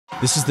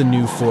This is the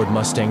new Ford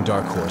Mustang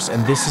Dark Horse,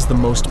 and this is the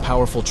most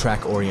powerful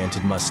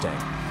track-oriented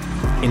Mustang.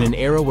 In an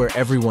era where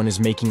everyone is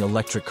making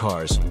electric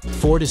cars,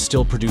 Ford is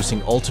still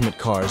producing ultimate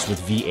cars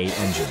with V8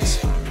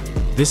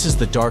 engines. This is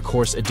the Dark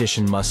Horse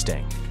Edition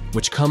Mustang,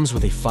 which comes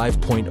with a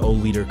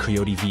 5.0-liter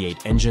Coyote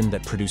V8 engine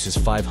that produces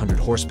 500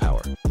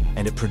 horsepower,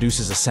 and it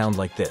produces a sound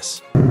like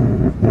this.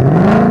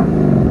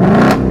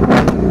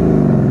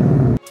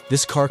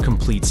 This car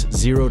completes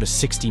 0 to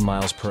 60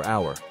 miles per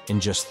hour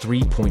in just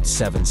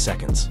 3.7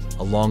 seconds.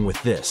 Along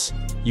with this,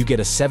 you get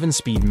a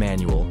 7-speed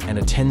manual and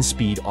a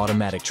 10-speed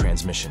automatic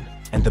transmission.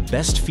 And the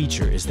best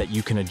feature is that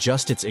you can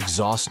adjust its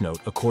exhaust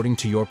note according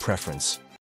to your preference.